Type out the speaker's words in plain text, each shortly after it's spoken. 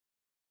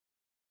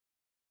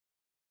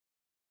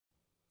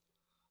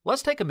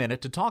Let's take a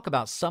minute to talk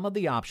about some of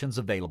the options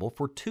available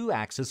for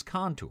two-axis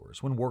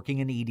contours when working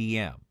in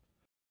EDM.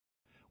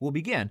 We'll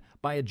begin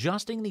by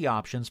adjusting the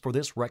options for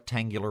this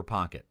rectangular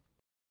pocket.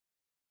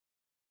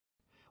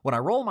 When I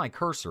roll my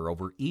cursor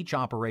over each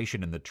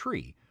operation in the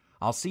tree,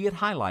 I'll see it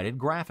highlighted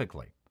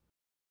graphically.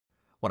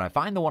 When I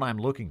find the one I'm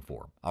looking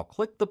for, I'll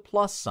click the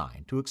plus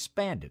sign to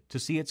expand it to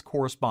see its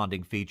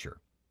corresponding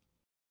feature.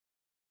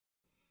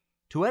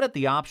 To edit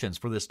the options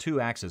for this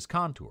two-axis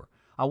contour,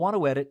 I want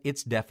to edit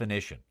its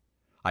definition.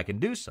 I can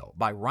do so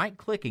by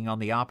right-clicking on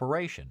the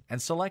operation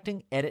and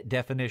selecting Edit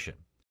Definition.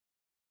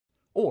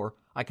 Or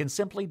I can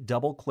simply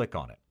double-click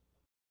on it.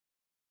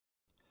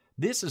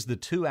 This is the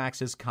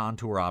two-axis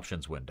contour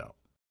options window.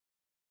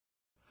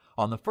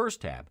 On the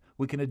first tab,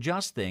 we can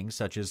adjust things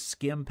such as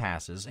skim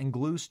passes and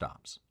glue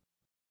stops.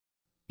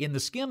 In the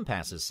skim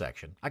passes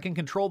section, I can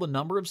control the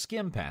number of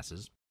skim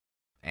passes,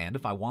 and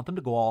if I want them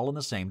to go all in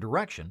the same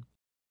direction,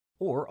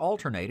 or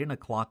alternate in a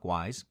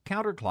clockwise,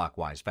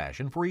 counterclockwise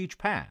fashion for each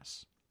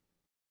pass.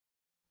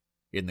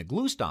 In the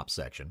glue stop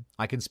section,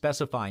 I can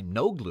specify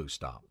no glue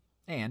stop,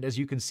 and as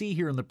you can see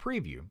here in the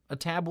preview, a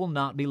tab will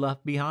not be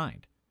left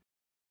behind.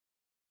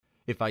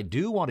 If I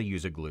do want to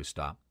use a glue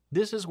stop,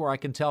 this is where I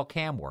can tell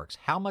CAMWorks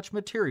how much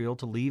material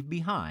to leave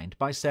behind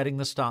by setting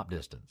the stop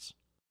distance.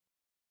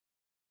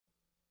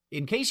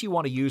 In case you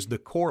want to use the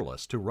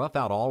corliss to rough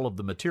out all of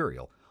the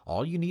material,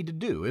 all you need to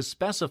do is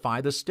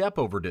specify the step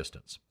over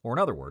distance, or in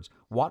other words,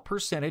 what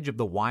percentage of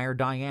the wire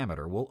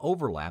diameter will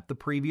overlap the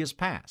previous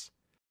pass.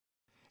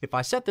 If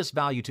I set this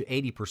value to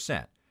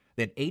 80%,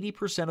 then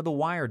 80% of the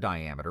wire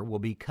diameter will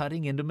be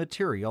cutting into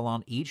material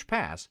on each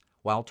pass,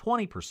 while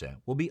 20%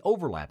 will be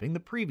overlapping the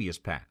previous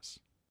pass.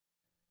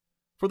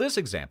 For this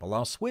example,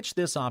 I'll switch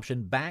this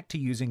option back to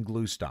using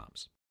glue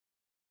stops.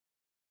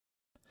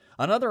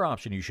 Another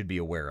option you should be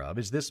aware of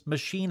is this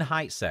machine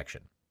height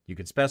section. You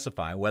can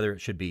specify whether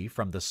it should be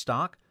from the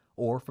stock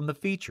or from the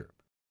feature.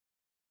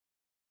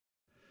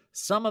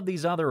 Some of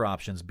these other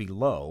options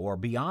below are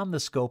beyond the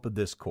scope of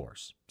this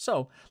course,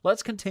 so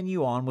let's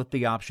continue on with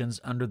the options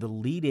under the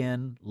Lead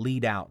In,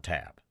 Lead Out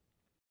tab.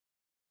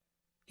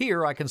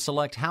 Here I can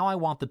select how I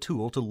want the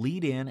tool to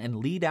lead in and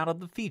lead out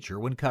of the feature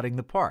when cutting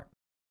the part.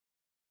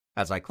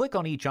 As I click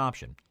on each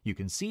option, you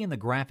can see in the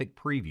graphic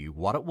preview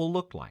what it will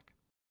look like.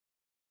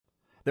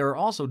 There are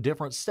also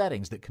different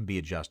settings that can be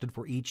adjusted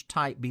for each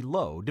type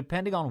below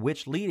depending on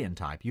which lead-in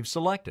type you've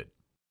selected.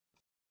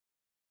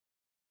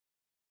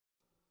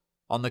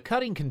 On the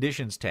Cutting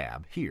Conditions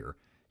tab here,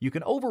 you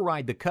can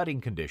override the cutting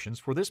conditions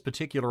for this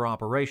particular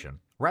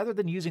operation rather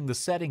than using the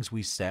settings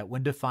we set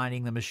when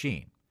defining the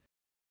machine.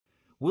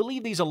 We'll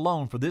leave these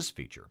alone for this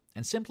feature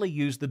and simply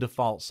use the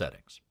default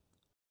settings.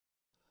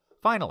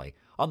 Finally,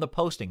 on the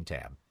Posting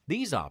tab,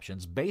 these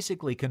options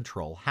basically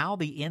control how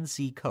the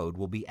NC code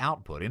will be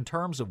output in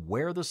terms of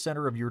where the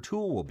center of your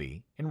tool will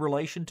be in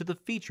relation to the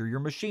feature you're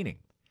machining.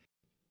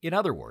 In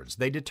other words,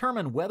 they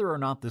determine whether or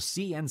not the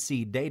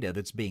CNC data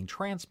that's being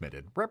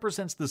transmitted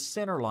represents the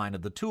center line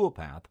of the tool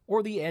path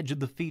or the edge of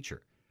the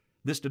feature.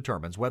 This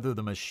determines whether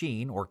the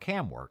machine or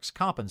CAMWorks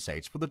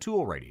compensates for the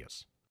tool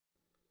radius.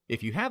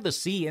 If you have the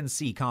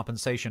CNC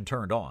compensation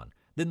turned on,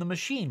 then the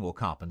machine will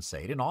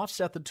compensate and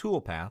offset the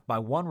tool path by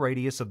one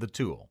radius of the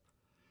tool.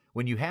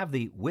 When you have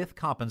the With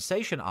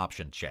Compensation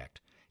option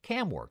checked,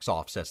 CAMWorks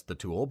offsets the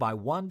tool by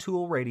one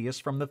tool radius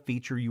from the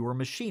feature you are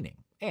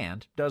machining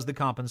and does the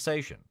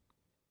compensation.